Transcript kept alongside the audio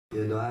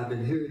You know, I've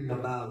been hearing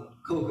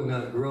about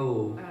Coconut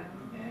Grove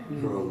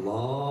for a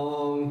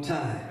long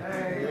time.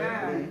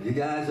 You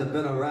guys have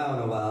been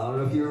around a while. I don't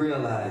know if you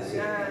realize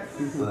it.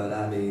 But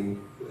I mean,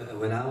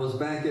 when I was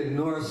back at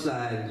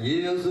Northside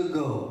years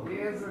ago,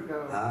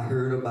 I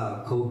heard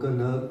about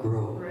Coconut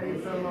Grove.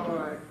 Praise the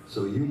Lord.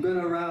 So you've been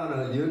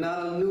around, you're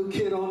not a new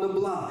kid on the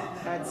block.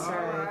 That's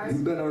right.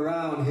 You've been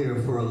around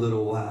here for a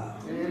little while.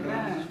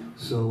 Amen.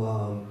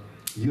 So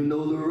you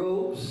know the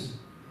ropes,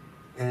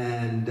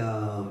 and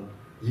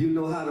you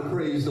know how to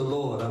praise the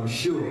Lord, I'm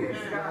sure.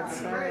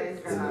 Praise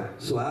God.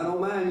 So I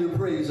don't mind you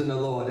praising the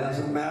Lord. As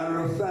a matter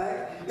of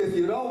fact, if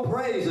you don't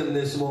praise Him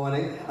this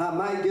morning, I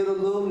might get a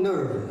little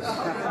nervous.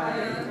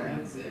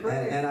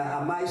 And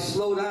I might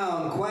slow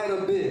down quite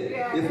a bit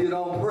if you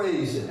don't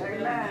praise Him.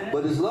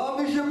 But as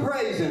long as you're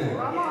praising Him,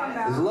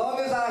 as long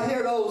as I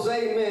hear those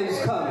amens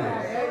coming,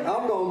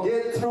 I'm going to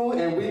get through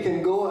and we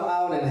can go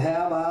out and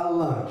have our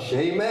lunch.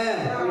 Amen.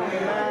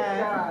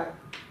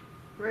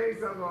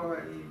 Praise the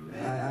Lord.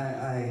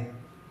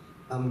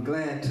 I'm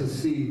glad to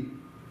see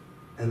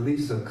at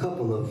least a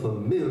couple of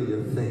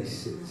familiar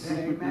faces.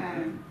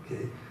 Amen.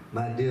 Okay.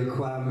 My dear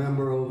choir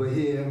member over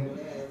here,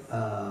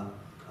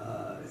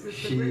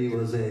 she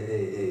was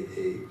a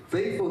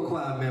faithful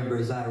choir member,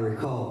 as I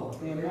recall,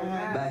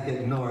 back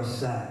at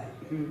Northside.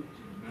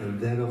 And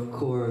then, of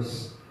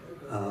course,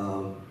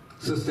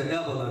 Sister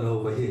Evelyn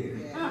over here.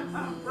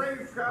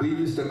 We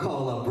used to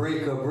call her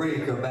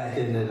Breaker back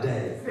in the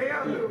day.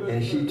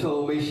 And she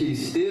told me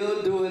she's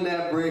still doing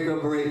that Breaker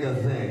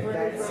thing.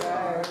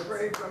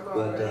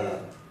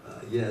 But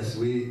yes,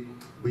 we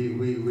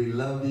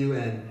love you,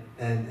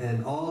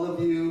 and all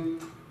of you,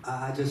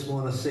 I just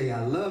want to say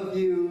I love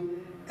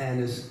you,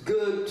 and it's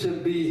good to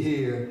be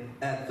here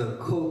at the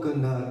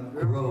Coconut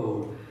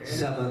Grove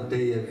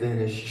Seventh-day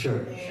Adventist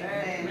Church.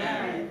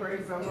 Amen.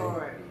 Praise the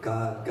Lord.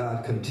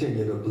 God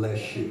continue to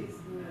bless you.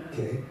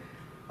 Okay.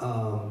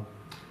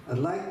 I'd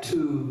like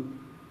to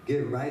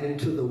get right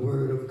into the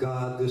Word of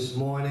God this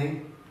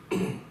morning.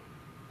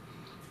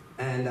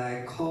 And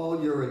I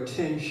call your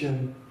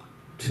attention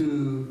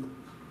to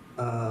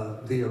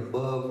the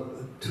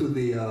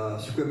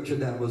scripture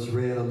that was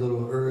read a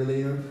little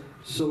earlier.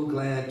 So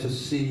glad to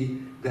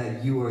see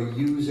that you are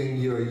using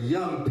your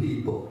young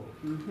people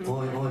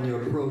on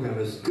your program.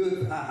 It's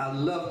good. I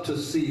love to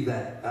see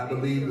that. I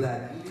believe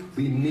that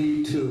we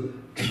need to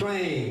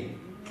train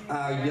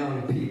our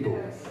young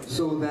people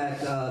so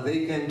that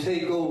they can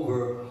take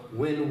over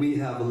when we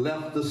have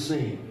left the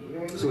scene.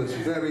 So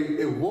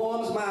it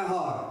warms my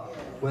heart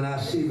when I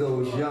see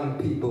those young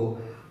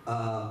people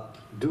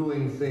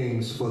doing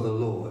things for the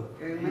Lord.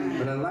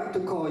 But I'd like to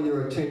call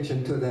your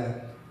attention to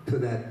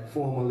that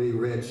formerly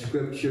read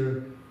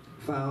scripture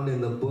found in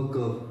the book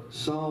of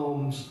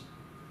Psalms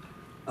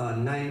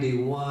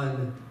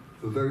 91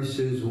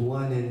 verses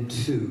 1 and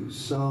 2.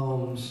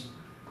 Psalms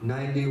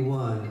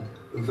 91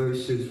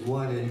 verses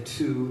 1 and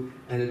 2,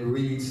 and it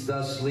reads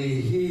thusly: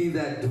 He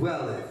that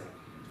dwelleth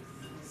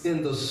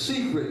in the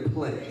secret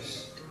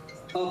place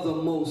of the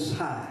Most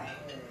High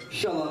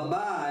shall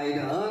abide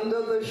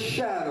under the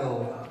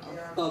shadow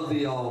of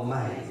the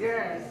Almighty.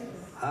 Yes.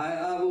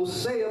 I will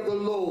say of the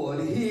Lord,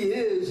 He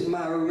is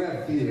my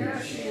refuge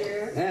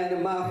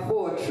and my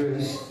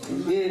fortress.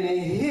 In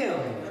Him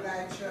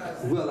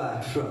will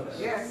I trust.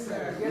 Yes,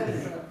 sir.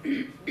 Yes,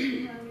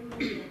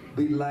 sir.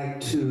 We'd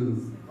like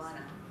to,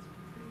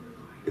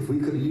 if we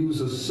could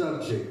use a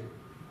subject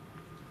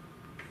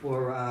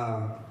for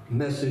our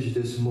message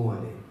this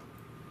morning,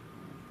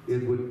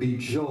 it would be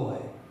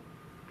joy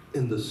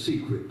in the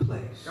secret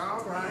place.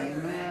 All right.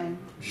 Amen.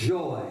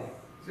 Joy.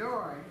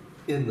 Joy.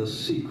 In the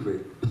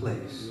secret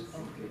place.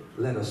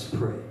 Let us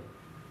pray.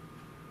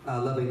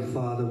 Our loving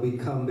Father, we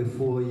come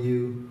before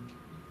you,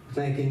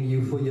 thanking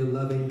you for your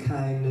loving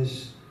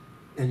kindness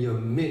and your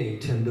many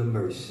tender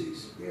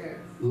mercies. Yes.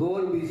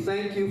 Lord, we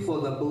thank you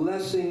for the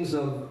blessings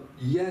of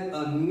yet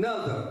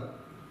another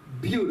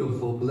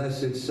beautiful,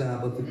 blessed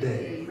Sabbath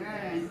day.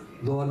 Amen.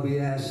 Lord, we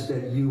ask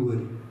that you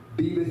would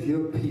be with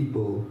your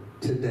people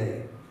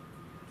today.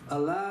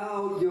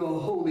 Allow your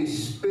Holy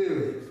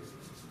Spirit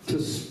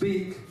to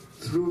speak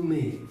through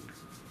me.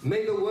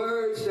 May the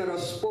words that are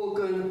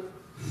spoken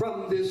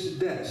from this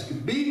desk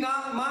be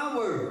not my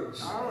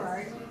words, All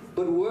right.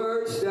 but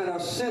words that are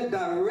sent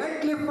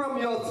directly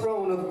from your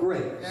throne of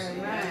grace.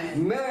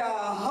 Amen. May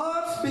our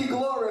hearts be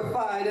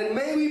glorified, and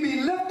may we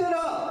be lifted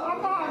up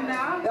Come on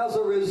now. as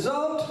a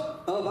result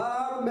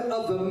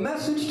of the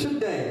message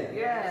today.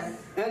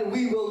 Yes. And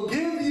we will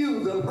give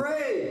you the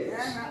praise,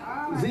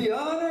 And the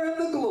honor,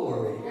 and the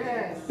glory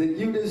that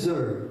you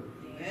deserve.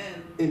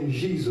 In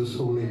Jesus'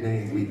 holy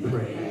name we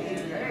pray.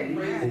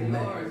 Amen.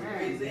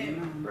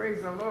 Amen.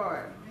 Praise the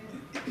Lord.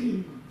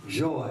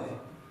 Joy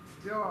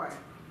Joy.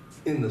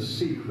 in the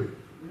secret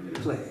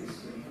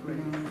place.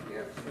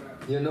 Yes, sir.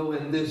 You know,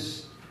 in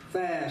this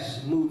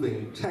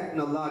fast-moving,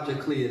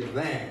 technologically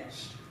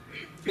advanced,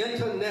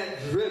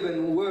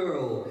 internet-driven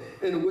world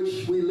in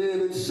which we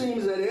live, it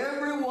seems that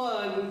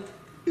everyone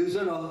is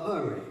in a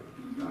hurry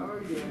Oh,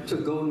 yeah. to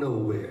go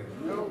nowhere.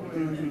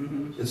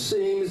 It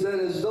seems that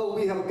as though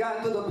we have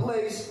gotten to the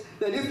place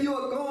that if you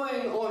are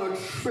going on a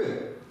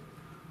trip,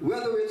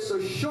 whether it's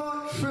a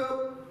short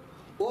trip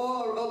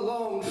or a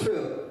long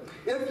trip,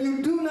 if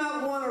you do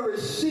not want to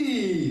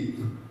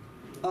receive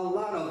a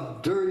lot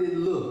of dirty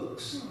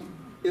looks,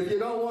 if you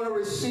don't want to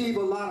receive a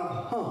lot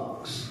of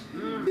hunks,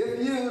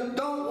 if you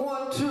don't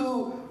want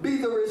to be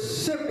the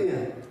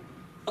recipient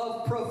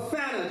of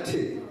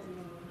profanity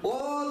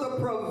or the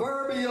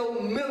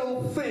proverbial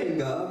middle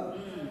finger,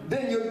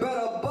 then you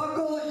better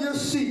buckle your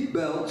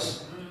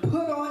seatbelts,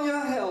 put on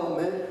your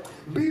helmet,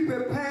 be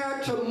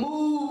prepared to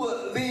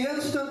move the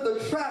instant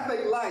the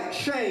traffic light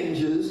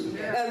changes,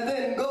 and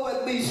then go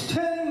at least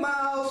 10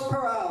 miles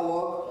per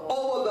hour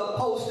over the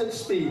posted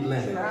speed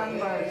limit.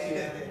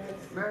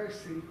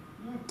 Mercy.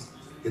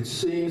 It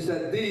seems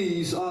that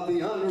these are the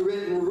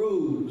unwritten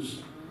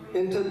rules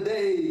in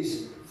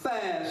today's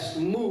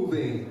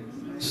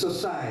fast-moving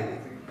society.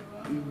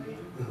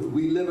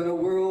 We live in a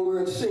world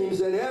where it seems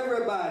that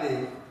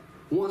everybody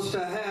wants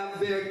to have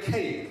their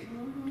cake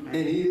and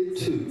eat it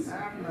too.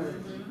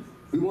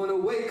 We want to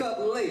wake up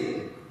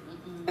late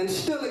and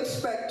still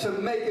expect to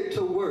make it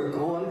to work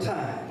on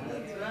time.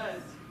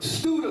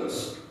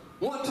 Students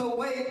want to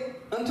wait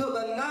until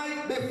the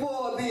night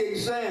before the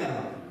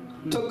exam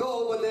to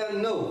go over their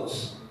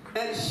notes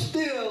and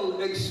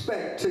still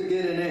expect to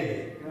get an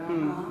A.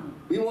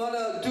 We want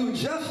to do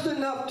just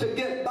enough to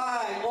get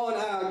by on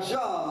our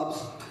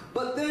jobs,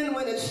 but then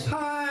when it's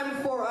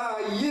time for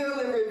our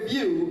yearly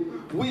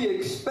review, we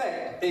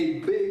expect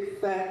a big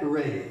fat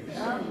raise.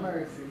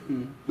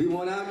 We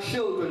want our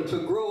children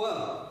to grow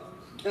up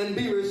and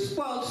be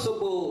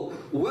responsible,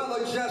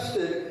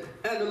 well-adjusted,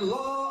 and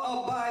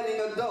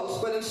law-abiding adults,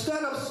 but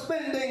instead of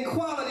spending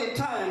quality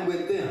time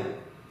with them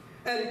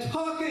and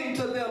talking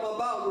to them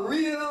about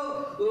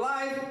real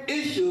life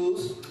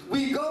issues,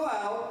 we go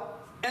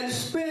out and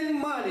spend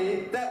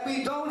money that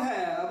we don't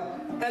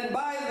have and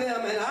buy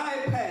them an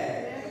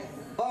iPad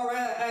or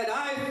an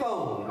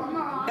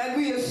iPhone. And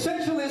we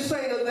essentially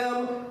say to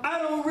them, I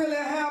don't really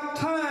have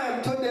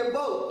time to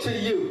devote to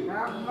you.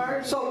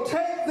 So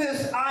take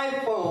this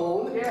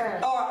iPhone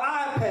or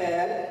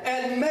iPad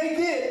and make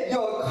it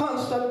your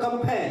constant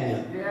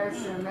companion.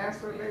 Yes, and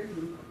that's what they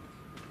do.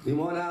 We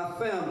want our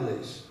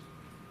families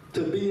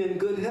to be in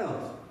good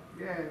health.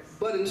 Yes.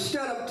 But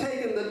instead of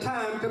taking the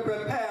time to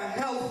prepare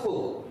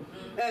healthful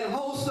and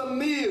wholesome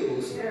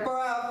meals for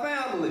our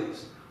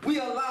families, we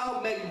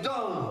allow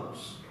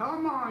McDonald's,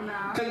 Come on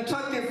now.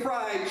 Kentucky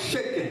Fried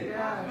Chicken,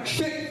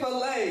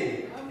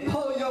 Chick-fil-A,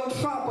 Pollo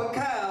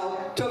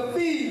Tropical to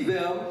feed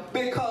them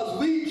because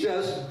we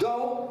just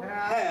don't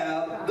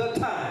have the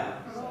time.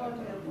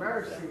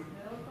 Mercy.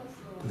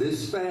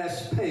 This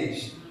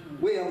fast-paced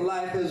way of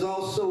life has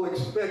also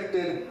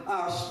affected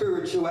our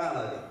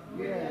spirituality.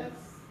 Yes.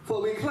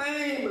 For we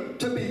claim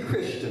to be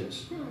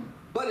Christians,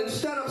 but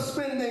instead of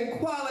spending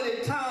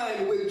quality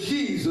time with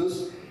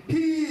Jesus,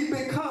 he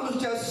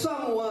becomes just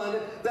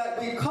someone that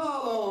we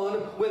call on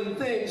when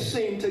things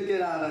seem to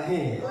get out of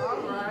hand.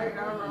 All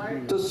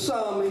right. To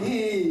some,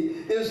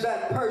 he is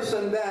that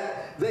person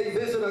that they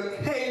visit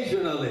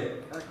occasionally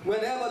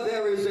whenever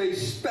there is a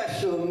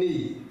special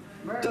need.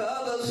 To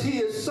others, he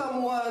is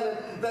someone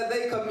that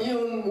they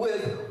commune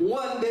with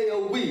one day a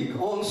week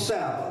on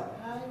Sabbath.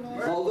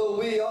 Although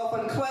we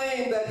often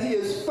claim that he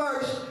is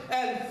first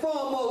and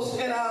foremost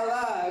in our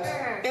lives,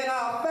 in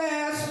our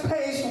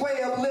fast-paced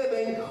way of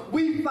living,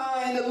 we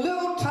find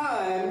little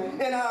time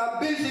in our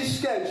busy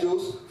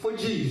schedules for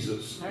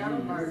Jesus.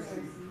 Have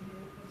mercy.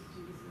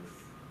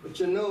 But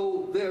you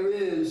know, there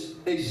is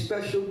a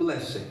special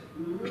blessing,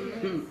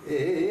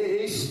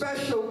 a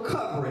special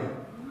covering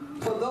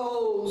for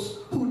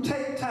those who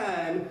take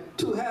time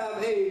to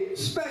have a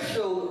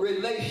special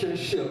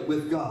relationship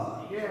with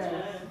God.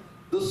 Yes.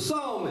 The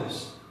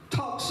psalmist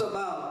talks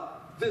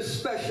about this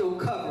special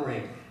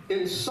covering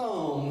in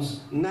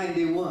Psalms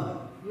 91.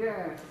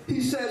 Yes. He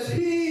says,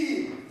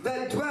 he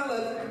that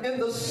dwelleth in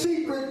the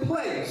secret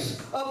place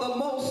of the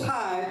Most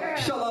High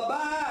shall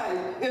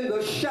abide in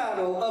the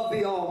shadow of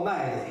the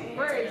Almighty.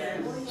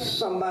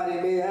 Somebody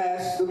may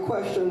ask the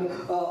question,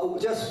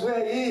 just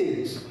where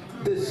is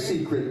this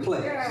secret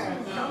place?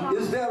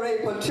 Is there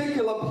a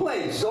particular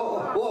place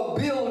or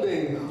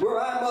building where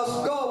I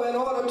must go in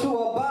order to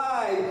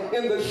abide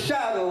in the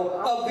shadow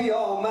of the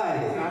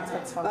Almighty?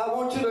 I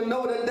want you to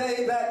know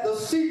today that the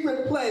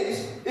secret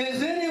place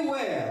is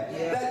anywhere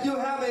that you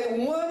have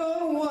a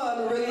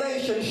one-on-one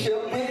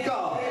relationship with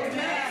God.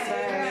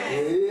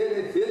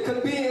 It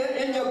could be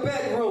in your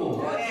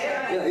bedroom.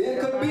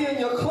 It could be in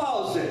your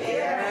closet.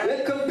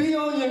 It could be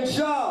on your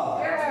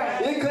job.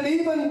 It could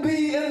even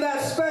be in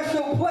that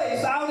special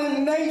place out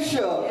in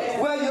nature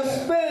where you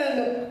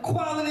spend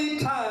quality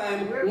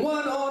time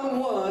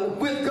one-on-one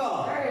with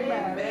God.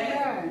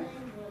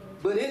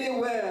 But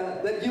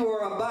anywhere that you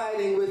are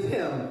abiding with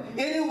him,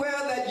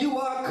 anywhere that you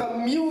are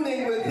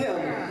communing with him,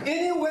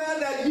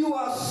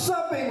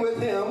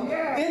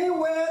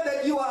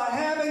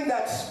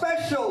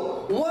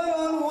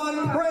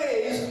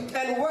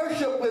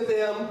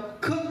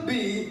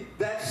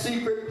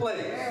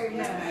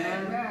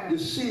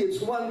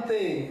 one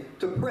thing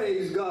to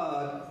praise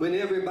God when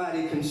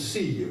everybody can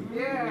see you.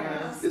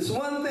 Yes. It's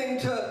one thing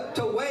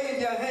to wave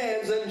your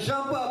hands and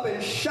jump up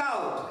and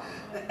shout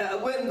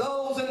when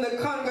those in the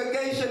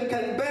congregation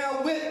can bear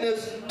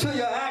witness to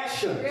your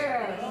actions.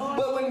 Yes.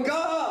 But when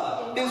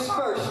God is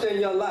first in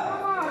your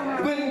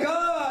life, when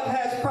God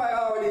has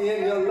priority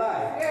in your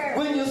life,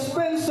 when you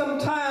spend some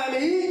time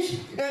each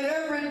and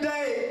every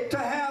day to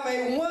have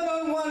a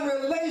one-on-one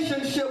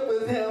relationship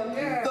with Him,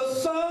 the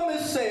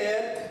psalmist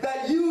said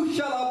that you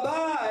shall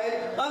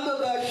abide under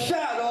the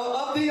shadow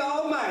of the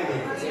Almighty.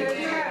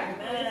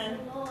 Amen.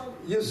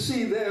 You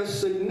see, there's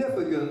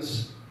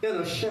significance in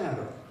a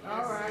shadow.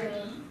 All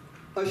right.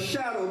 A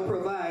shadow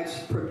provides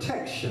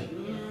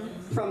protection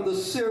from the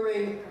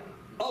searing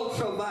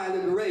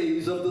ultraviolet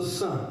rays of the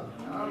sun.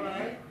 All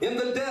right. In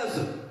the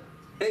desert,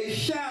 a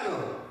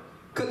shadow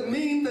could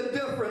mean the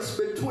difference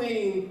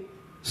between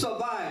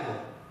survival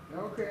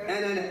Okay.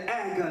 and an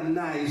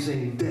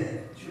agonizing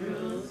death.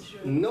 True.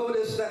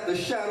 Notice that the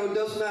shadow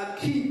does not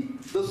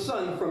keep the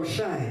sun from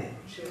shining,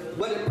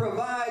 but it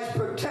provides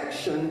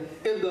protection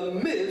in the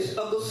midst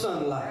of the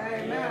sunlight.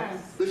 Amen.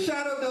 The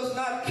shadow does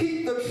not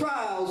keep the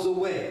trials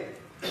away,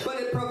 but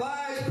it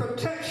provides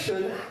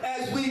protection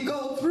as we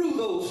go through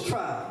those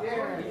trials.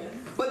 Yes.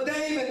 But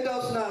David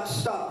does not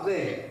stop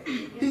there.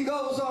 He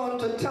goes on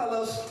to tell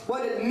us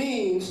what it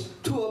means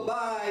to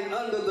abide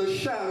under the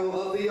shadow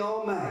of the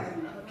Almighty.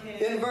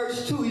 In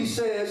verse 2 he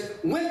says,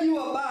 when you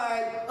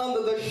abide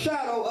under the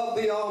shadow of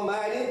the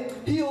Almighty,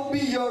 He'll be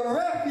your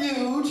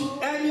refuge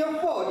and your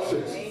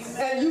fortress.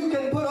 And you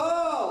can put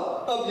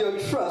all of your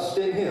trust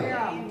in Him.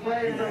 Yeah.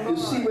 Praise the You Lord.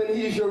 see, when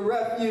He's your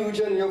refuge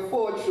and your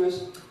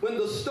fortress, when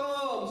the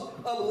storms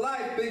of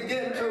life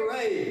begin to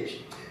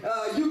rage,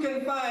 you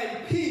can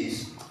find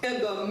peace in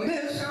the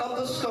midst of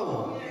the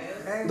storm.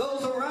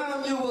 Those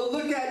around you will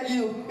look at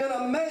you in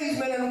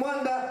amazement and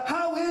wonder,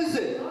 how is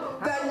it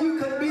that you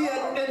could be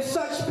in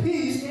such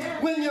peace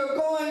when you're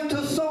going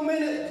through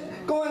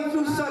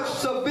such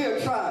severe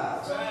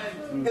trials?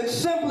 It's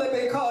simply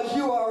because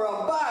you are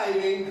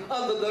abiding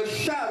under the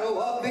shadow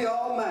of the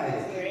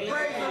Almighty.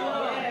 Praise the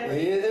Lord.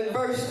 In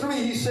verse 3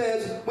 he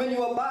says, when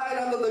you abide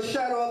under the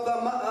shadow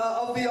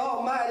of the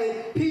Almighty,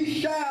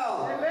 He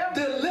shall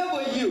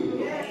deliver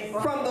you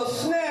from the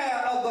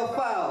snare of the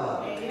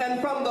fowler and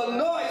from the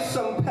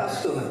noisome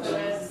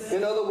pestilence.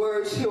 In other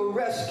words, He'll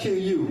rescue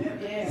you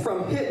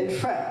from hidden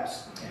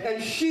traps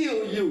and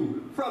shield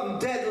you from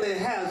deadly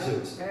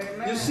hazards.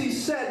 You see,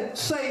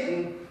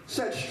 Satan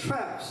sets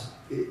traps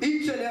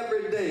each and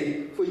every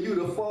day for you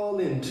to fall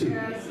into.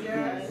 Yes,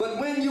 yes. But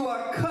when you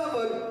are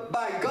covered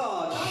by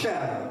God's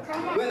shadow,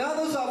 when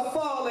others are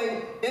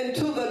falling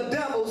into the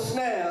devil's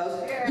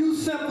snares, you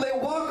simply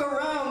walk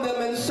around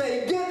them and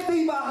say, get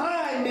thee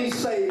behind me,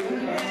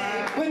 Satan.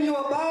 When you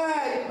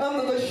abide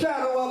under the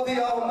shadow of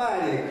the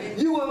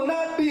Almighty, you will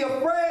not be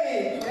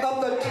afraid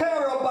of the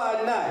terror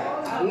by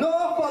night,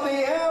 nor for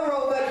the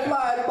arrow that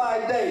flies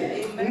by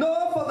day,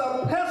 nor for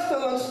the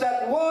pestilence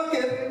that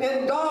walketh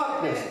in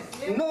darkness,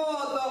 nor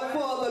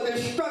for the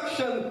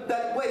destruction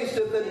that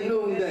wasteth at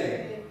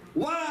noonday.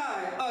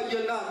 Why are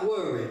you not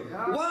worried?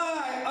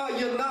 Why are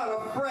you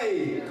not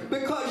afraid?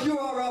 Because you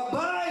are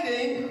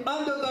abiding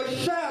under the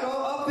shadow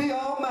of the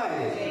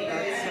Almighty.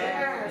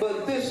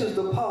 But this is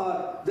the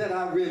part that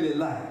I really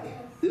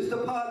like. This is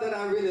the part that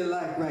I really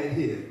like right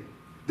here.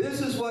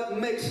 This is what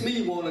makes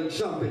me want to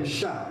jump and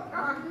shout.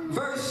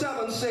 Verse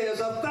 7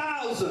 says,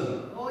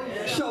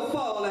 1,000 shall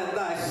fall at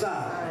thy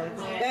side,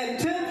 and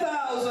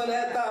 10,000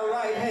 at thy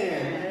right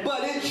hand,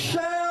 but it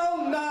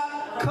shall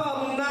not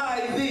come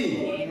nigh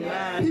thee.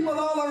 People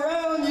all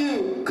around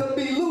you could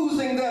be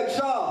losing their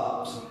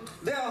jobs.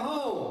 Their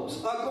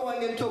homes are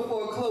going into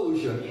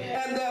foreclosure,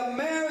 and their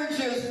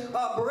marriages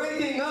are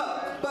breaking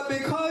up. But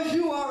because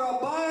you are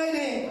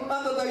abiding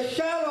under the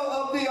shadow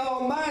of the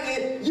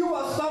Almighty, you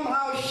are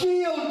somehow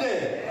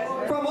shielded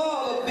from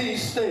all of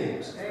these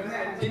things.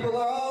 People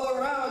are all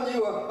around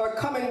you are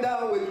coming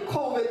down with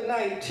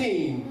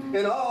COVID-19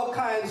 and all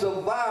kinds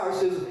of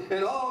viruses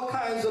and all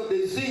kinds of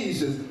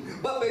diseases.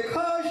 But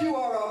because you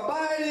are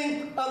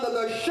abiding under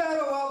the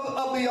shadow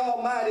of the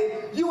Almighty,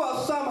 you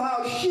are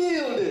somehow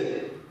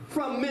shielded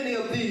from many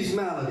of these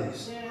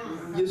maladies.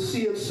 You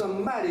see, it's a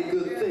mighty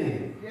good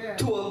thing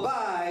to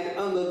abide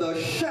under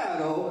the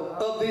shadow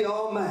of the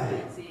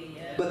Almighty.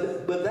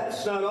 But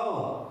that's not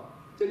all.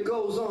 It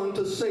goes on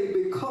to say,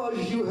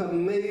 because you have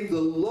made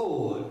the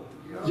Lord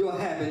your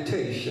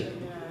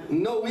habitation,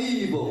 no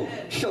evil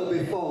shall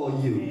befall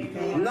you,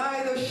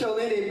 neither shall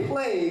any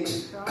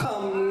plagues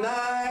come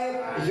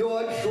nigh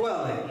your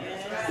dwelling.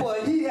 For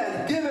He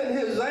hath given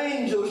His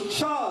angels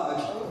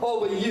charge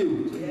over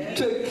you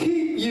to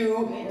keep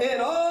you in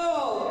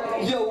all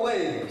your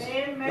ways.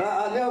 Now,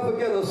 I'll never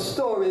forget a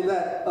story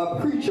that a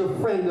preacher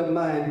friend of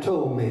mine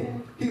told me.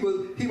 He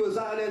was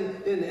out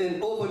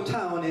in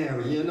Overtown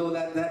area. You know,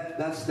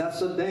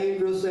 that's a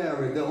dangerous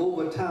area, the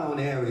Overtown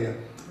area.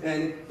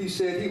 And he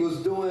said he was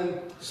doing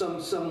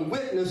some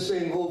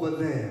witnessing over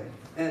there.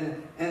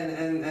 And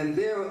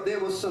there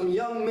were some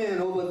young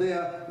men over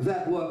there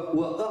that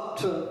were up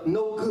to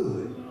no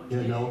good.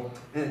 you know,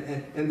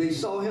 and they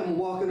saw him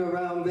walking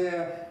around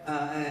there,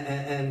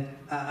 and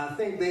I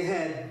think they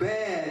had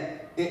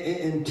bad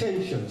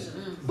intentions,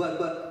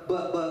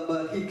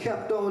 but he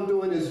kept on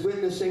doing his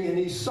witnessing, and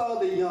he saw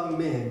the young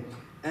men,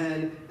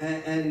 and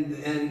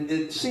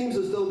it seems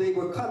as though they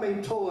were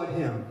coming toward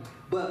him.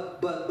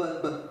 But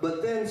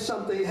then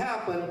something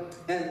happened,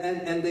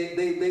 and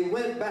they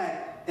went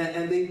back,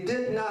 and they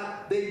did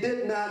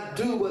not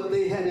do what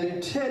they had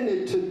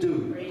intended to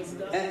do.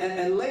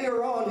 And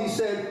later on, he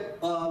said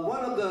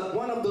one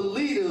of the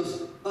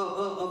leaders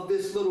of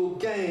this little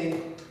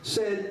gang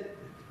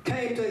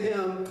came to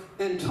him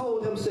and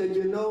told him, said,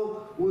 we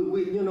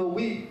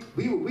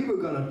were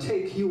going to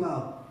take you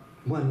out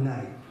one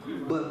night.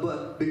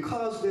 But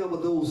because there were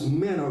those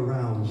men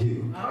around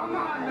you,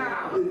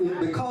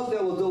 because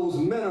there were those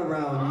men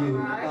around you,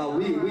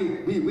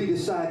 we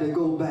decided to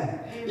go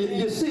back.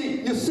 You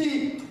see,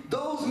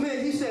 those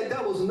men, he said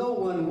there was no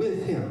one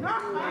with him.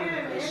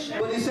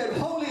 But he said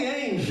holy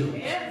angels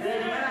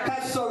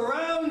had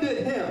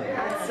surrounded him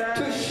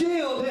to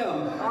shield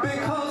him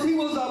because he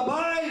was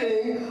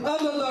abiding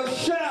under the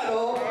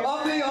shadow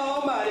of the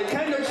Almighty.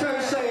 Can the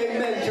church say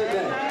amen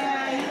today?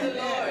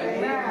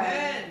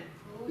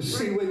 You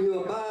see, when you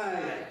abide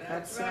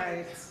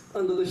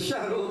under the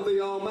shadow of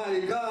the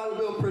Almighty, God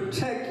will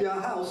protect your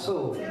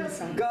household.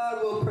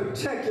 God will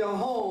protect your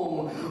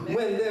home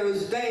when there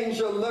is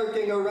danger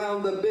lurking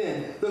around the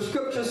bend. The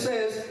scripture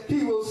says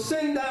he will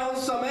send down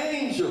some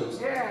angels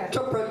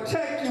to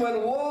protect you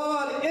and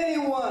ward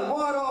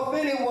off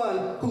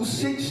anyone who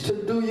seeks to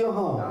do you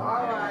harm.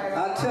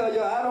 I tell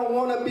you, I don't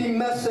want to be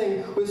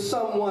messing with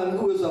someone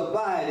who is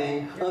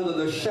abiding under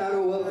the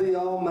shadow of the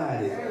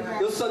Almighty.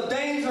 It's a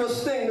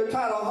dangerous thing to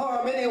try to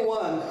harm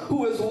anyone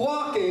who is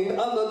walking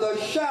under the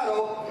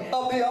shadow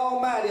of the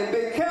Almighty.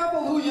 Be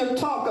careful who you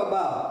talk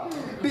about.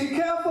 Be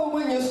careful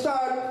when you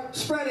start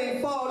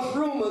spreading false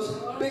rumors,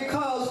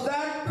 because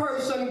that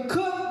person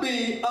could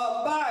be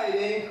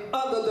abiding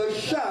under the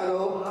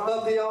shadow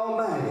of the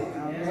Almighty.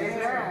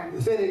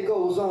 Then it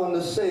goes on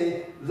to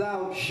say,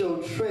 thou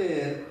shalt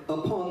tread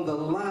upon the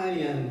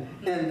lion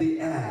and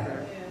the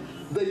adder.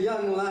 The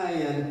young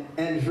lion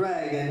and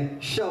dragon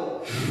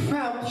shalt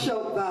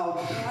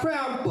thou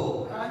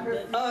trample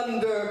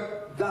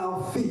under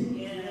thy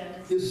feet.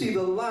 You see,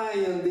 the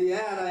lion, the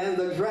adder, and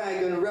the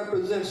dragon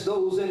represents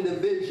those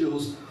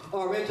individuals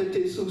or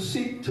entities who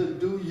seek to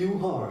do you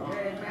harm.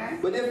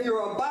 But if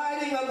you're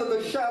abiding under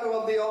the shadow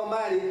of the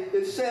Almighty,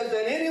 it says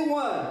that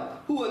anyone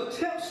who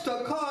attempts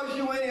to cause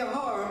you any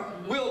harm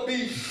will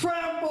be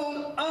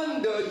trampled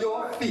under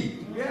your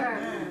feet.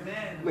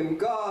 When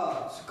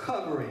God's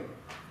covering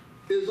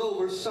is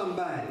over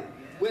somebody,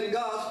 when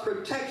God's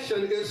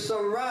protection is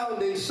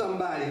surrounding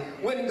somebody,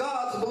 when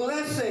God's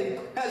blessing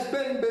has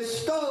been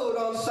bestowed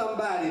on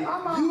somebody,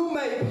 you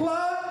may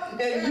plot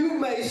and you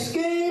may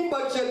scheme,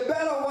 but you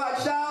better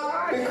watch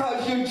out,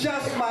 because you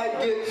just might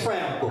get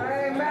trampled.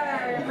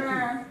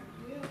 Amen.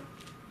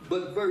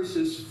 But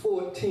verses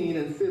 14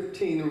 and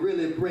 15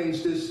 really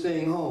brings this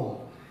thing home.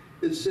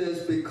 It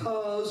says,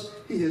 because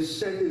he has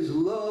set his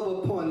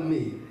love upon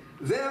me,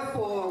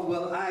 therefore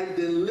will I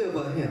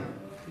deliver him.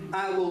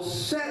 I will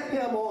set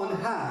him on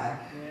high,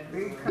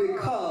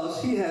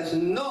 because he has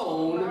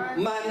known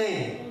my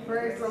name.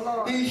 Praise the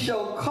Lord. He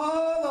shall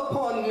call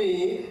upon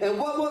me, and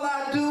what will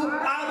I do?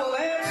 I will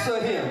answer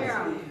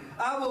him.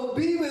 I will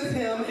be with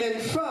him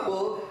in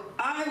trouble.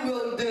 I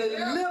will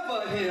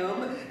deliver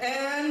him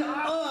and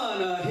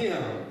honor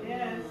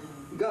him.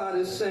 God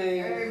is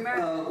saying,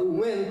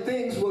 when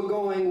things were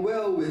going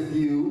well with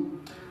you,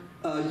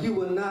 you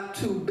were not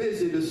too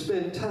busy to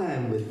spend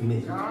time with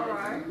me.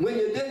 When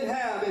you didn't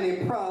have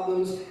any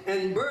problems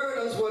and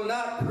burdens were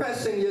not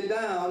pressing you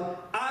down,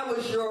 I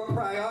was your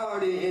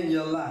priority in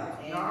your life.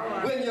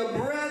 When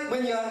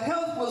your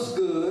health was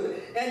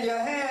good and you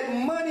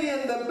had money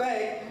in the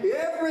bank,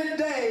 every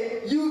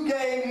day you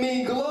gave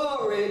me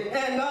glory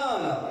and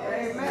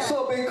honor.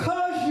 So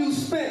because you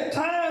spent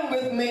time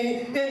with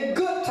me in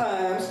good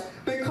times,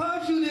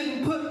 because you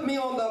didn't put me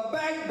on the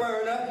back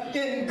burner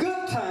in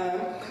good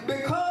times,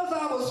 because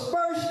I was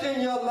first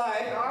in your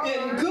life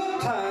in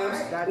good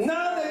times,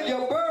 now that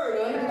you're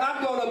burdened,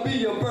 I'm going to be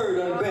your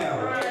burden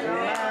bearer.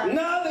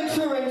 Now that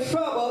you're in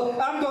trouble,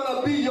 I'm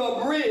going to be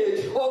your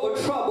bridge over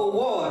troubled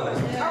waters.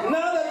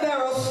 Now that there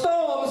are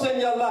storms in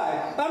your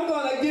life, I'm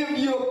going to give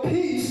you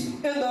peace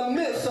in the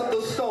midst of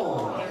the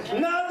storm.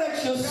 Now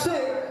that you're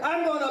sick,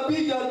 I'm going to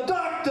be your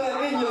doctor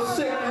in your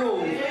sick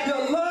room,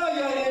 your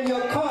lawyer in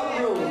your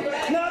courtroom.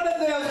 Now that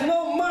there's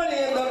no money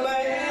in the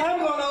bank, I'm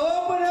going to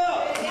open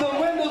up the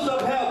windows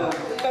of heaven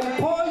and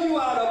pour you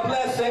out a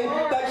blessing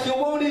that you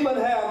won't even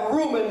have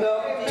room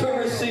enough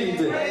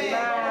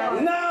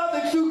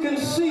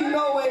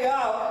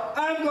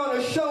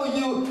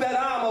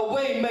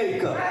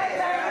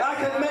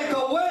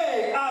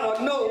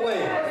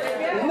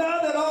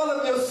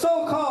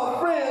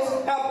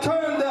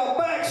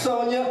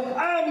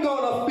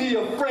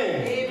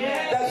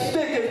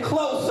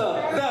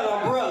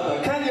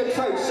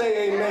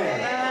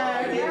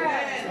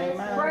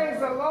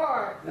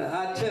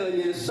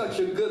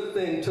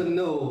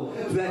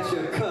that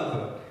you're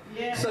covered.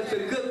 Such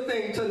a good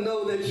thing to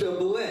know that you're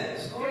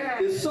blessed.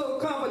 It's so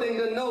comforting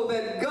to know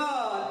that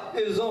God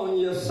is on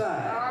your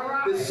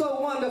side. It's so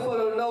wonderful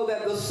to know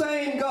that the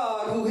same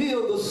God who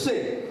healed the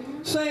sick,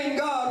 same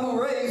God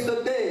who raised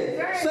the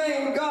dead,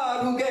 same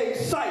God who gave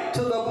sight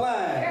to the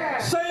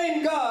blind,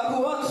 same God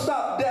who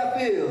unstopped deaf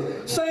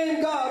ears,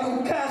 same God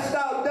who cast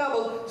out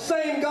devils,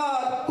 same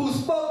God who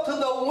spoke to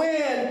the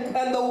wind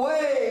and the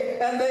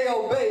wave and they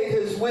obeyed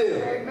his will.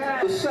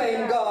 The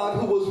same God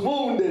who was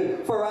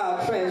wounded for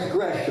our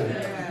transgression,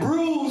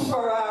 bruised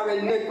for our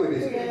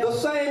iniquities. The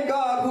same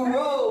God who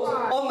rose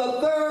on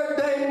the third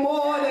day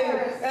morning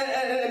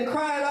and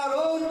cried out,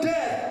 "Oh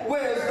death,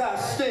 where's thy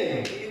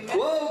sting?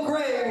 Oh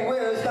grave,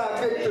 where's thy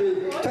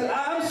victory?"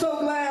 I'm so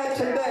glad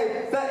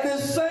today that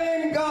this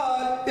same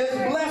God is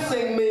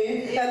blessing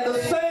me and the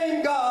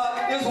same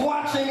God is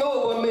watching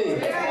over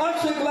me.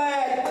 Aren't you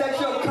glad that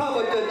you're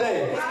covered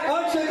today?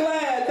 Aren't you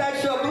glad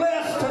that you're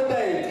blessed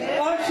today?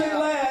 Aren't you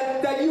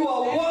glad that you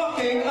are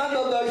walking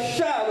under the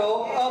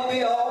shadow of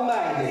the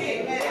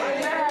Almighty?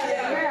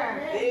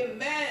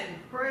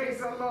 Amen. Praise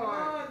the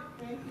Lord.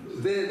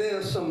 There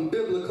are some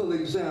biblical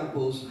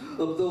examples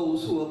of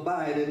those who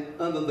abided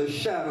under the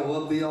shadow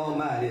of the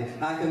Almighty.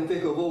 I can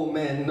think of old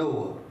man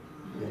Noah.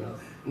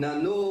 Now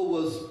Noah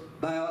was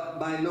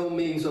by no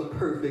means a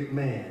perfect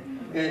man,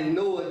 and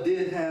Noah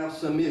did have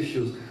some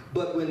issues.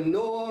 But when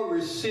Noah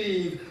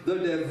received the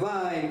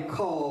divine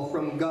call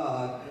from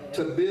God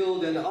to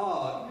build an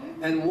ark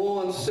and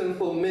warn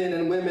sinful men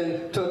and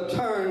women to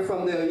turn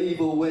from their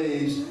evil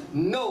ways,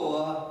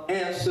 Noah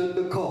answered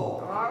the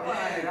call. All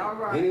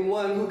right.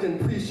 Anyone who can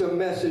preach a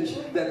message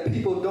that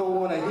people don't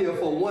want to hear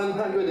for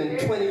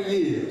 120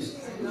 years.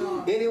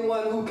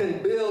 Anyone who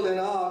can build an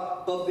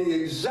ark of the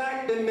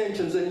exact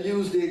dimensions and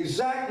use the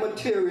exact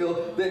material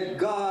that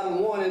God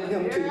wanted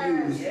him to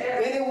use.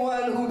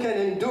 Anyone who can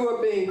endure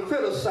being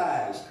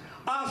criticized,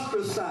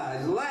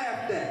 ostracized,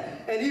 laughed at,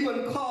 and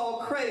even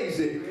called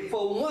crazy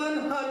for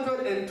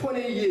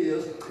 120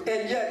 years,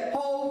 and yet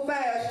hold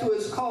fast to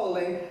his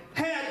calling,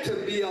 had to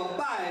be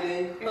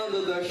abiding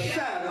under the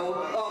shadow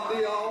of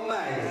the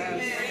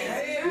Almighty.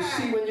 You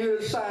see, when you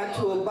decide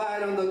to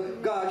abide under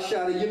God's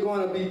shadow, you're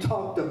going to be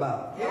talked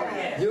about.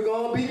 You're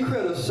going to be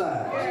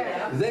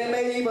criticized. They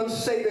may even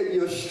say that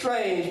you're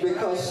strange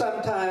because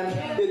sometimes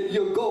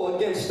you go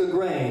against the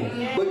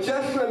grain. But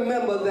just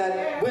remember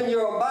that when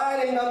you're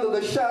abiding under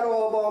the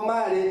shadow of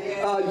Almighty,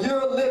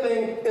 you're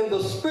living in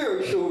the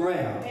spiritual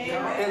realm.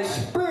 And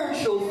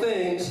spiritual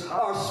things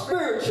are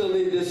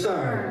spiritually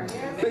discerned.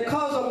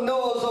 Because of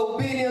Noah's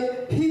obedience,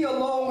 he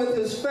along with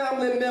his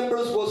family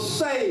members was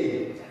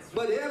saved.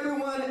 But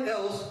everyone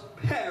else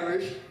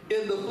perished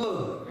in the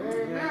flood.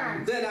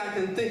 Then I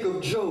can think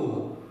of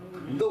Job,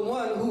 the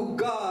one who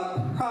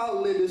God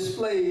proudly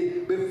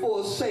displayed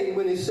before Satan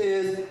when he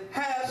says,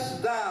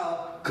 "Hast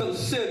thou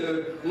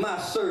considered my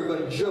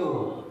servant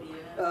Job?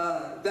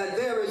 That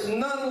there is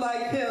none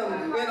like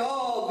him in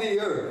all the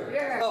earth,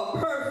 a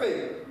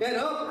perfect and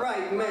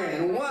upright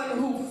man, one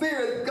who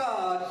feareth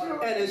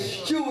God and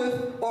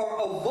escheweth or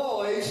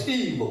avoids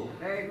evil."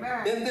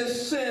 In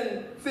this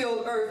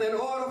sin-filled earth, in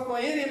order for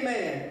any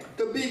man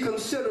to be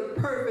considered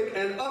perfect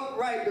and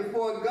upright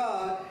before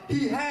God,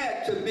 he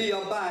had to be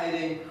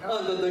abiding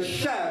under the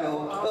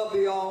shadow of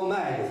the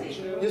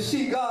Almighty. You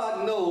see,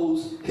 God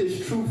knows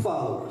his true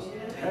followers.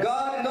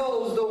 God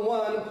knows the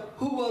one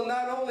who will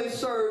not only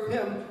serve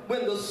him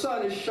when the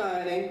sun is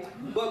shining,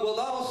 but will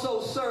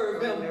also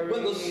serve him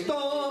when the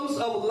storms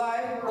of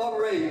life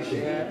are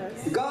raging.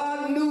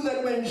 God knew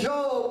that when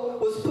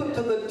Job was put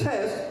to the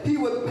test, he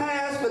would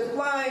pass with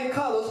flying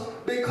colors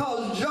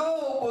because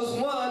Job was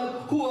one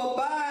who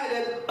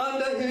abided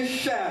under his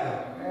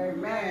shadow.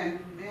 Amen.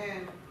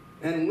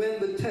 And when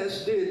the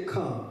test did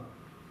come,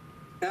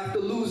 after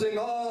losing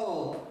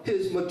all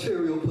his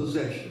material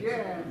possessions,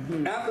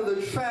 after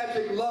the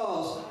tragic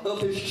loss of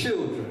his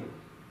children,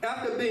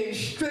 after being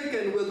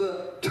stricken with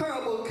a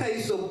terrible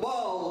case of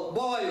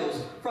boils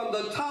from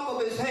the top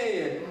of his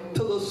head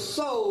to the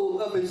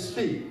sole of his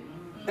feet,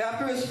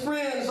 after his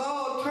friends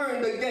all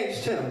turned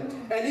against him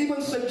and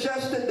even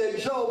suggested that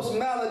Job's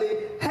malady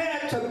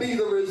had to be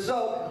the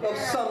result of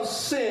some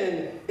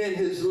sin in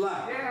his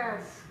life.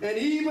 And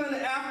even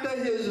after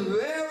his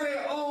very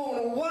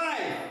own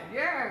wife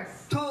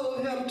told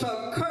him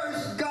to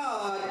curse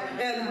God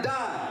and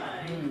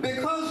die.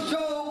 Because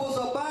Job was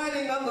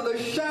abiding under the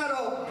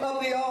shadow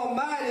of the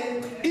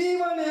Almighty,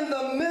 even in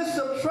the midst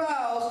of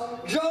trials,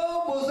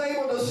 Job was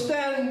able to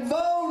stand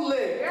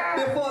boldly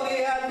before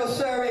the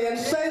adversary and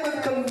say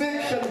with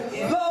conviction,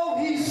 "Though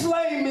he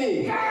slay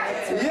me,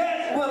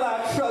 yet will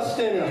I trust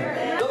in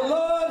him. The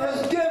Lord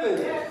has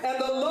given, and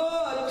the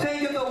Lord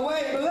taketh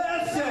away.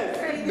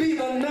 Blessed be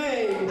the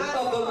name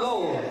of the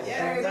Lord."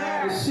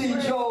 You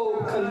see,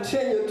 Job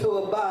continued to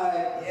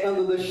abide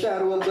under the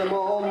shadow of the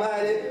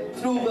Almighty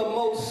through the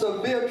most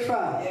severe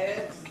trial.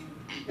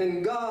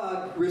 And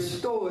God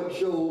restored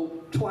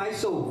Job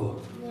twice over.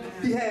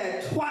 He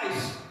had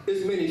twice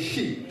as many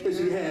sheep as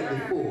he had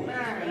before.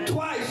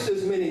 Twice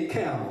as many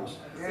camels.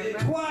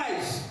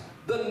 Twice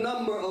the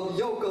number of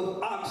yoke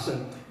of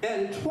oxen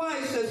and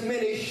twice as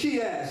many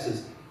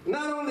she-asses.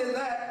 Not only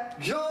that,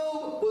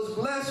 Job was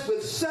blessed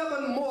with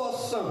 7 more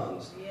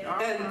sons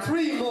and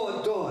 3 more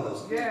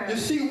daughters. You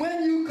see,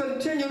 when you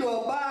continue to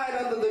abide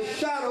under the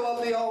shadow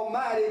of the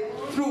Almighty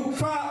through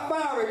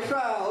fiery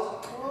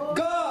trials,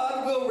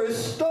 God will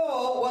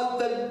restore what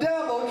the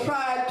devil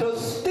tried to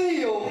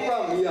steal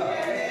from you.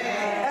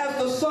 As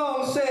the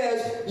song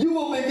says, you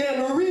will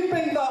begin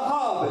reaping the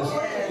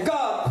harvest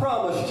God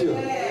promised you.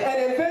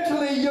 And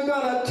eventually you're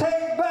going to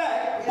take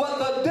back what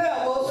the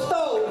devil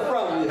stole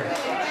from you.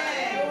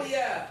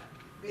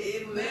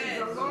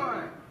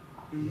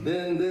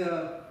 Then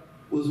there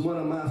was one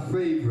of my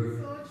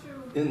favorite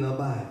in the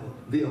Bible,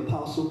 the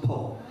Apostle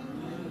Paul.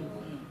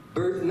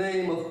 Birth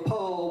name of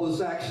Paul was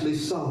actually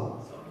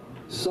Saul.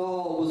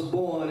 Saul was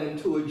born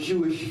into a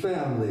Jewish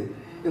family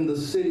in the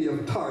city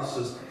of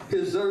Tarsus.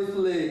 His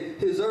early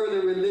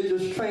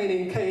religious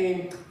training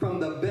came from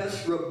the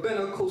best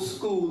rabbinical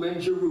school in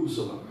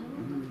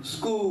Jerusalem.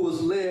 School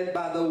was led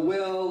by the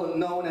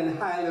well-known and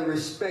highly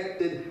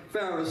respected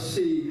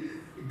Pharisee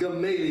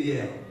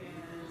Gamaliel.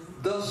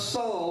 Thus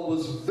Saul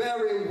was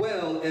very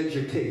well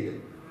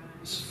educated.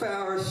 His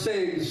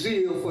Pharisaic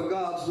zeal for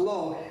God's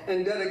law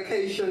and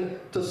dedication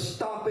to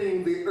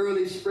stopping the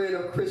early spread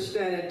of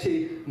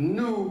Christianity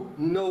knew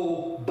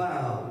no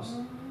bounds.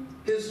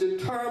 His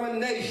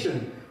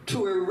determination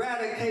to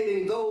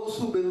eradicating those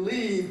who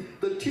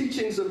believed the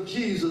teachings of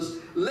Jesus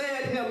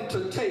led him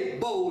to take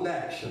bold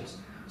actions,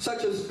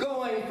 such as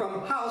going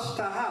from house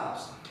to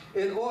house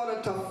in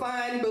order to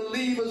find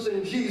believers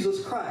in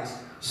Jesus Christ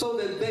so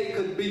that they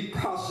could be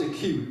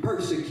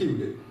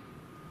persecuted.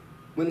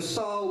 When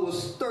Saul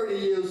was 30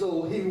 years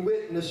old, he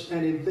witnessed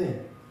an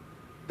event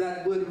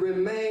that would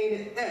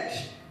remain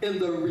etched in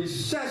the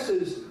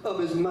recesses of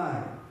his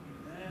mind.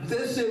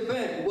 This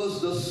event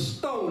was the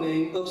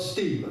stoning of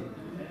Stephen.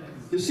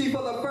 You see,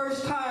 for the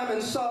first time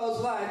in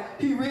Saul's life,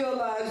 he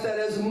realized that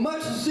as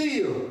much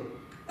zeal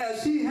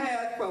as he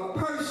had for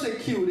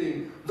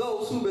persecuting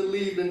those who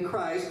believed in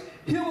Christ,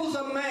 here was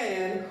a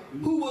man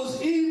who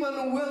was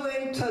even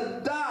willing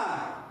to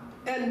die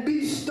and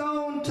be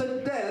stoned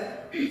to death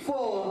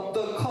for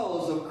the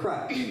cause of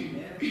Christ.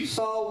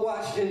 Saul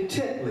watched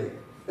intently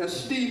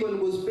as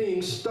Stephen was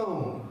being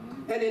stoned,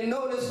 and he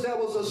noticed there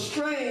was a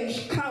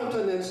strange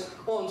countenance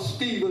on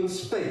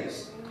Stephen's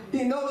face.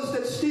 He noticed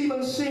that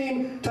Stephen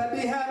seemed to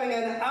be having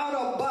an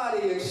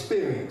out-of-body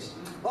experience.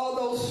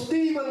 Although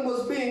Stephen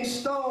was being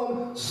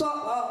stoned,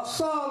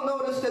 Saul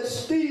noticed that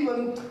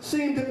Stephen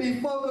seemed to be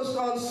focused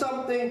on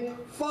something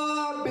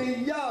far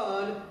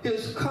beyond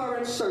his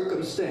current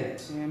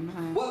circumstance.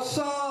 Amen. What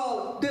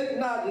Saul did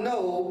not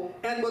know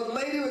and would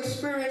later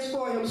experience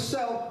for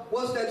himself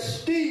was that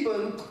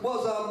Stephen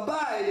was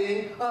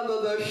abiding under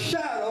the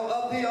shadow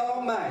of the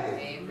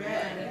Almighty.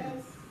 Amen.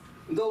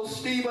 Though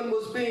Stephen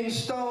was being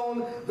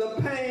stoned, the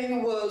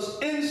pain was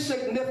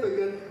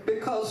insignificant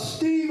because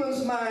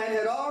Stephen's mind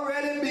had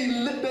already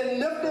been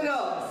lifted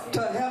up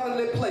to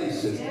heavenly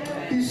places.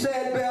 He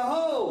said,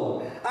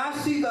 "Behold, I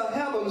see the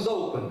heavens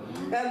open,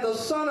 and the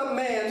Son of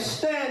Man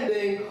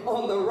standing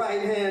on the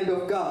right hand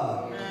of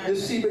God." You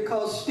see,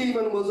 because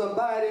Stephen was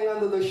abiding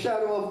under the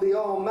shadow of the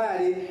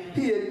Almighty,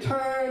 he had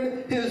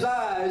turned his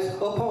eyes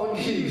upon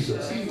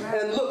Jesus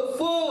and looked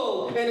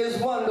full in his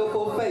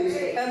wonderful face.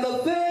 And the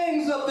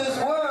things of this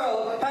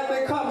world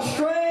had become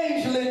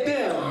strangely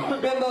dim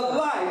in the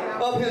light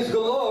of his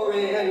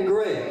glory and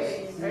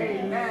grace.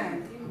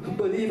 Amen.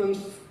 But even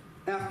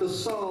after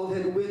Saul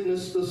had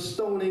witnessed the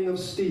stoning of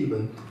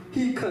Stephen,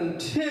 he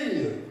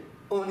continued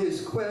on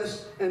his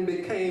quest and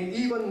became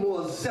even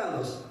more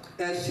zealous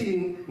as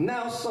he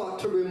now sought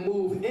to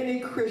remove any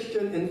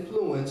Christian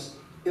influence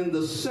in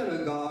the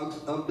synagogues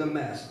of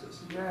Damascus.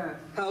 Yes.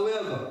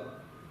 However,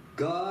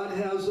 God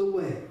has a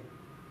way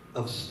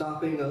of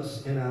stopping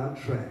us in our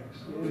tracks.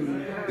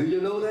 Yes. Do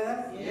you know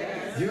that?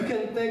 Yes. You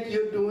can think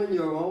you're doing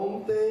your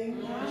own thing.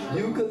 Yes.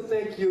 You could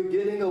think you're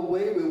getting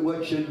away with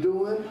what you're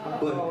doing,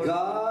 but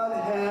God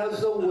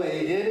has a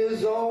way in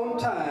his own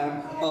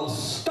time of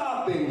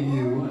stopping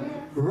you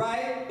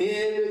right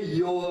in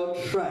your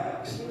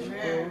tracks.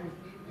 Amen.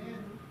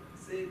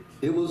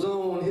 It was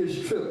on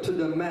his trip to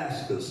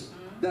Damascus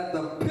that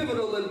the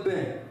pivotal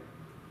event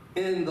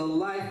in the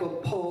life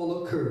of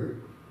Paul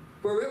occurred.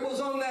 For it was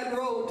on that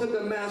road to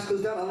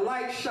Damascus that a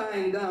light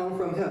shined down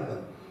from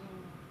heaven,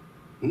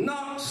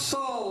 knocked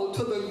Saul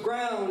to the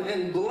ground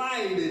and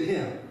blinded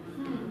him.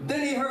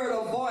 Then he heard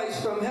a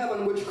voice from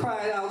heaven which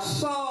cried out,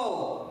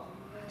 "Saul,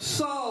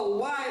 Saul,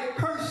 why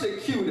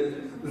persecutest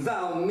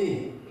thou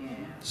me?"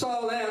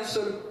 Saul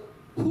answered,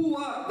 "Who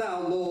art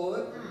thou,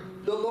 Lord?"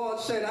 The Lord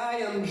said, "I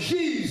am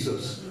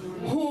Jesus,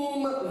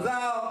 whom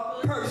thou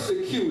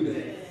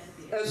persecutest."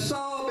 As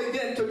Saul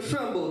began to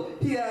tremble,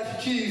 he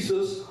asked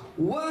Jesus,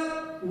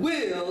 "What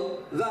will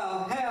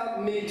thou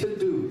have me to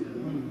do?"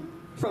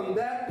 From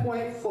that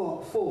point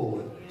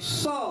forward,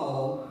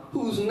 Saul,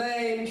 whose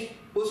name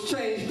was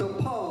changed to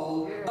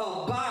Paul,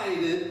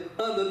 abided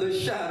under the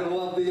shadow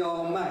of the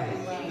Almighty.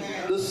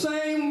 The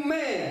same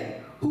man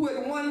who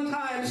at one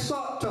time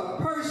sought to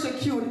persecute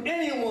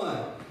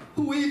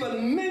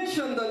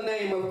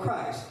of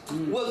Christ,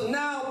 was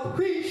now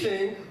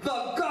preaching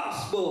the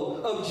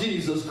gospel of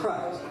Jesus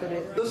Christ.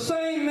 The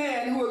same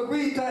man who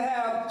agreed to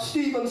have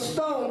Stephen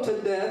stoned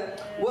to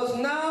death was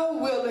now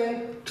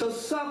willing to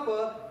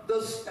suffer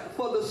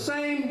for the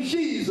same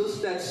Jesus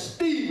that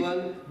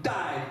Stephen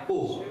died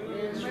for.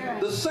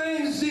 The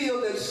same zeal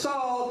that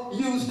Saul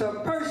used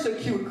to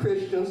persecute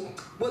Christians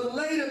would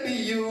later be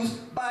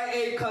used by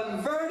a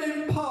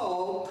converted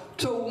Paul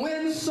to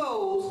win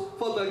souls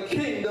for the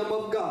kingdom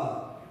of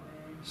God.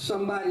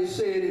 Somebody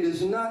said it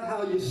is not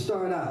how you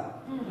start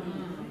out,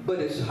 but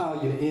it's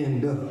how you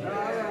end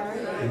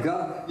up.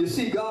 God, you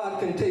see, God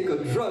can take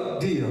a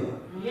drug dealer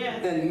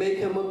and make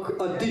him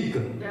a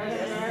deacon.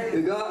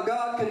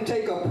 God can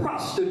take a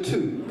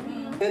prostitute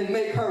and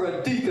make her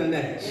a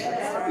deaconess.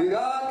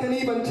 God can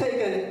even take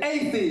an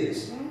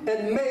atheist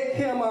and make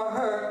him or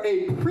her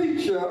a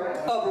preacher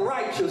of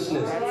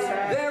righteousness.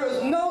 There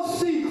is no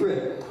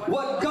secret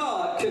what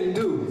God can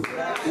do.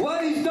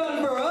 What he's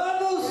done for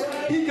others,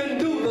 he can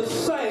do the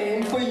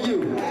same for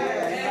you.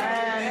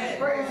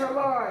 Praise the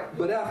Lord.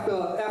 But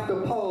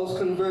after Paul's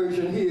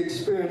conversion, he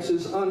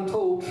experiences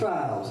untold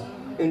trials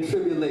and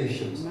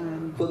tribulations.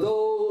 For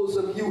those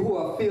of you who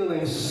are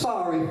feeling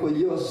sorry for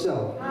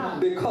yourself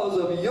because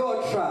of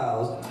your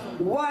trials,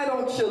 why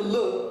don't you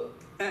look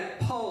at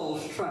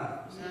Paul's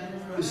trials?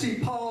 You see,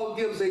 Paul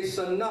gives a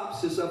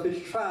synopsis of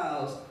his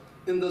trials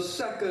in the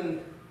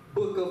second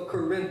book of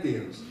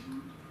Corinthians,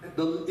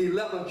 the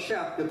 11th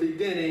chapter,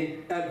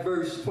 beginning at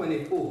verse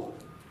 24.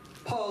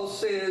 Paul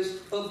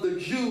says, of the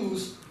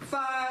Jews,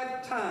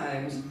 5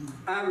 times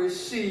I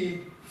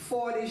received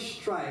 40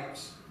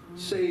 stripes,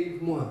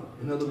 save one.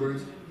 In other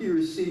words, he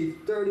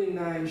received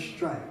 39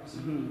 stripes,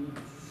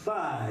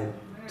 5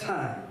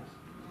 times.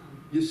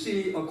 You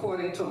see,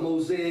 according to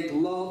Mosaic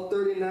law,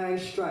 39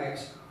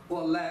 stripes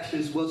or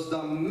lashes was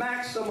the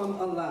maximum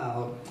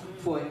allowed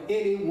for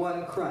any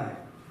one crime.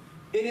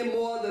 Any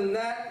more than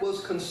that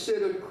was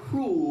considered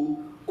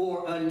cruel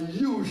or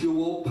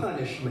unusual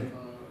punishment.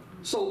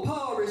 So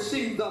Paul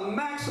received the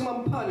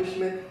maximum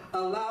punishment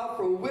allowed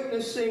for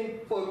witnessing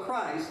for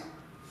Christ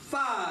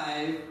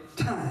 5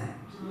 times.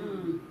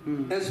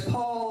 As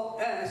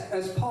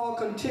Paul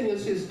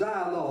continues his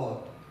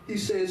dialogue, he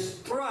says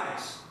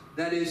thrice,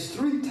 that is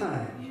 3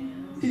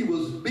 times, he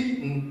was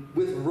beaten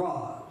with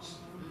rods.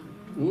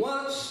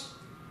 Once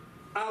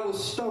I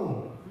was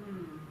stoned.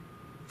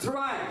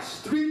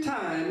 Thrice, 3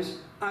 times,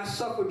 I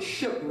suffered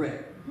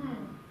shipwreck.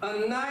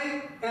 A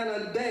night and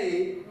a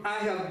day I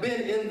have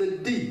been in the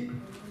deep,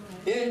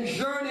 in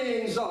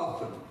journeyings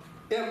often,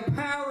 in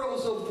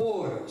perils of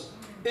waters,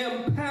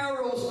 in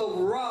perils of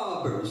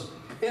robbers,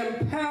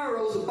 in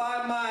perils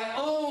by my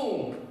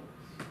own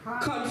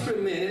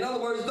countrymen. In other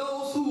words,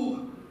 those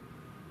who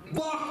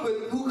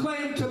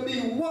claimed to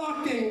be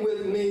walking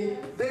with me,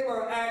 they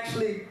were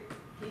actually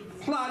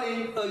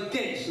plotting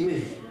against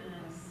me.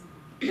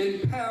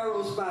 In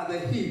perils by the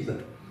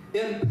heathen,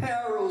 in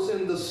perils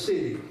in the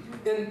city,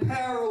 in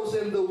perils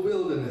in the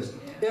wilderness,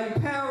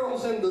 in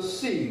perils in the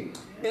sea,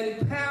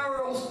 in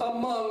perils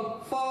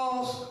among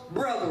false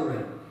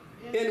brethren,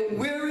 in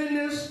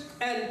weariness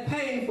and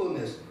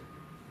painfulness,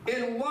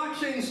 in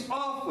watchings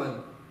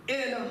often,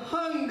 in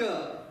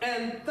hunger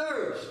and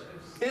thirst,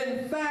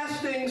 in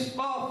fastings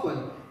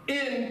often,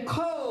 in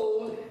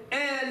cold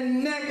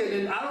and naked.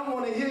 And I don't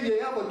want to hear you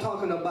ever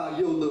talking about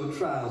your little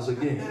trials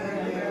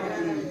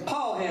again.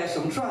 Paul had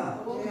some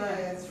trials.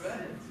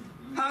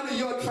 How do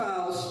your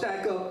trials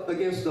stack up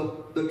against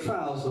the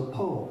trials of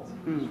Paul?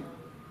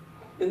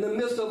 In the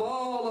midst of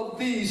all of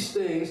these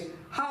things,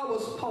 how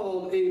was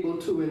Paul able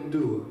to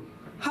endure?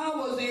 How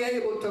was he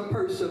able to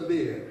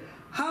persevere?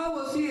 How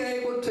was he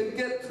able to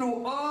get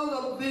through all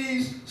of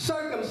these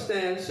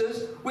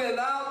circumstances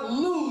without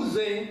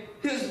losing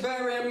his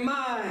very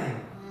mind?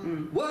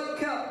 What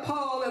kept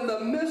Paul in the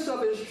midst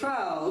of his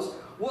trials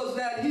was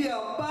that he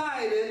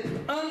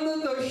abided under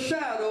the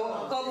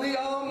shadow of the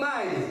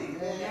Almighty.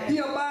 He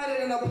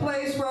abided in a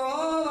place where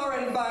all are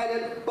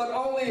invited, but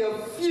only a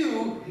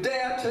few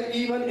dare to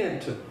even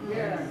enter.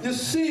 You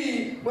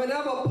see,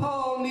 whenever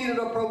Paul needed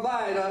a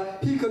provider,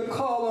 he could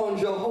call on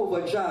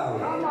Jehovah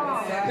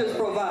Jireh, his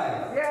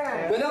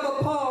provider. Whenever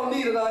Paul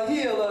needed a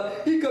healer,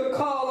 he could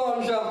call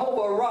on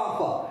Jehovah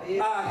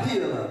Rapha, our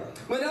healer.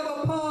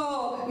 Whenever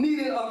Paul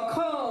needed a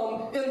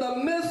calm in the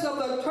midst of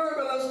the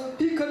turbulence,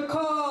 he could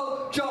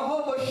call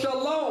Jehovah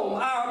Shalom,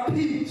 our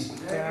peace.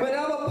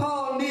 Whenever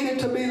Paul needed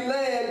to be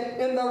led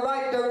in the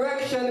right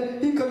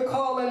direction, he could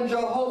call in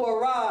Jehovah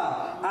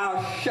Ra,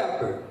 our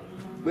shepherd.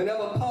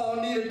 Whenever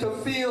Paul needed to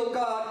feel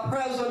God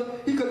present,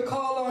 he could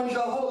call on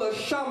Jehovah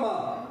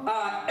Shammah,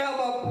 our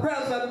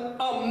ever-present,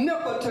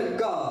 omnipotent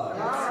God.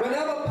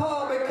 Whenever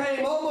Paul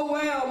became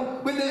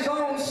overwhelmed with his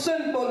own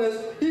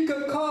sinfulness, he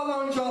could call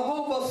on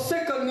Jehovah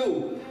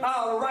Sikkenu,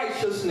 our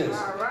righteousness.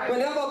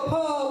 Whenever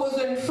Paul was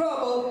in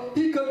trouble,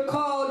 he could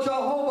call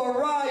Jehovah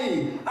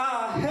Rai,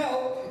 our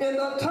help in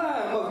the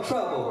time of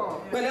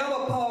trouble.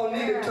 Whenever Paul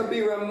needed to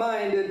be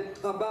reminded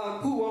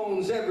about who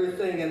owns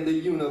everything in the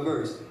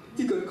universe,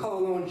 he could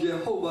call on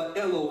Jehovah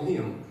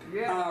Elohim,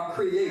 our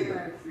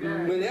Creator.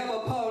 Whenever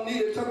Paul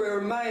needed to be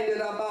reminded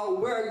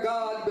about where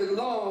God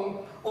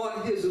belonged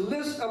on his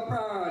list of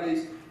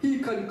priorities, he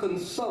could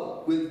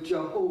consult with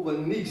Jehovah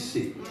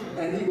Nissi,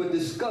 and he would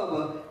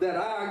discover that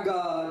our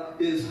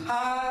God is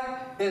high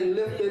and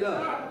lifted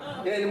up.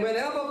 And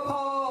whenever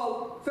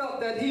Paul felt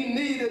that he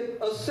needed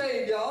a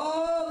Savior,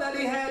 all that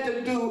he had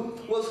to do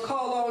was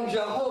call on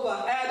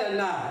Jehovah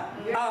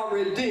Adonai, our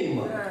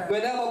Redeemer.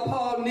 Whenever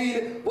Paul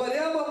needed,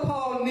 whatever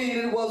Paul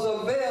needed was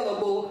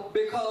available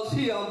because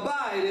he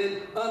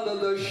abided under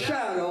the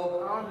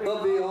shadow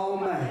of the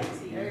Almighty.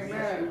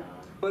 Amen.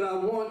 But I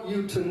want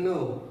you to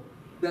know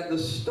that the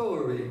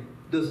story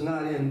does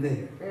not end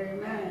there.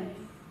 Amen.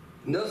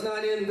 It does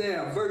not end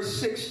there. Verse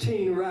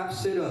 16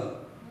 wraps it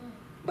up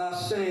by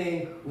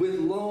saying, with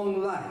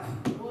long life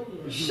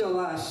shall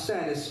I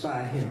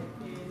satisfy him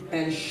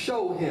and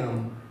show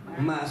him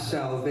my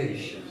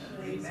salvation.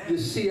 You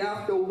see,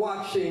 after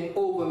watching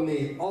over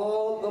me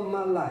all of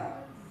my life,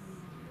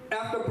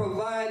 after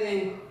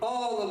providing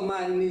all of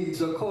my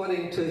needs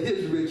according to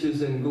his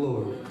riches and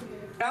glory,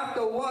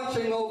 after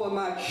watching over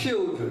my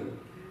children,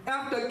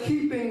 after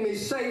keeping me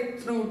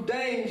safe through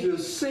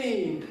dangers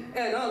seen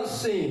and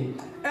unseen,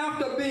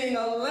 after being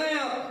a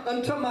lamp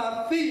unto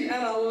my feet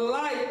and a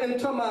light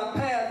into my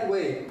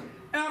pathway,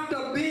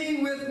 after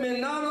being with me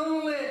not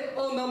only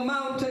on the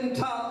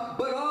mountaintop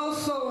but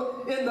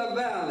also in the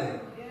valley,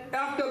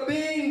 after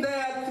being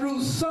there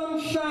through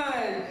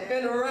sunshine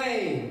and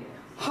rain,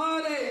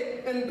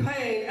 heartache and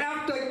pain,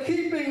 after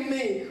keeping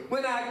me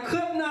when I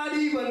could not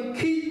even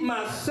keep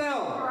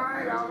myself,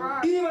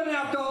 even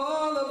after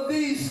all of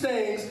these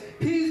things,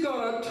 he's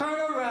going to turn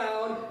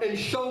around and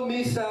show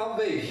me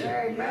salvation.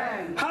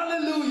 Amen.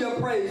 Hallelujah,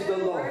 praise the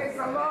Lord. Praise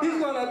the Lord. He's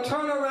going to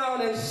turn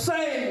around and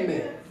save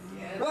me.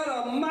 What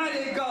a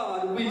mighty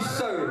God we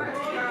serve.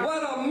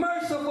 What a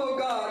merciful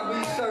God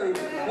we serve.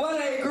 What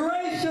a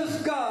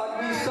gracious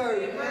God we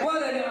serve.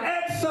 What an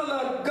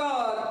excellent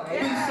God we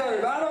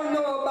serve. I don't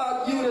know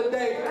about you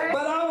today,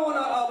 but I want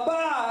to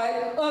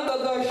abide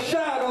under the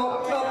shadow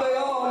of the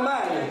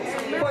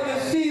Almighty. For you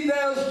see,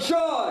 there's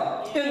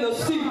joy in the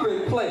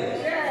secret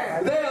place.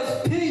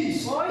 There's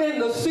peace in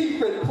the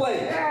secret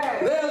place.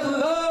 There's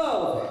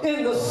love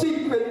in the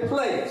secret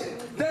place.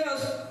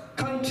 There's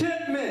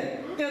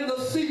contentment in the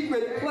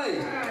secret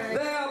place.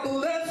 There are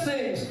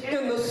blessings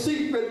in the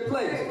secret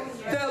place.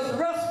 There's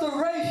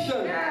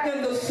restoration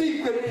in the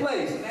secret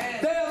place.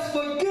 There's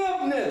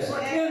forgiveness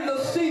in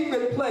the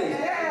secret place.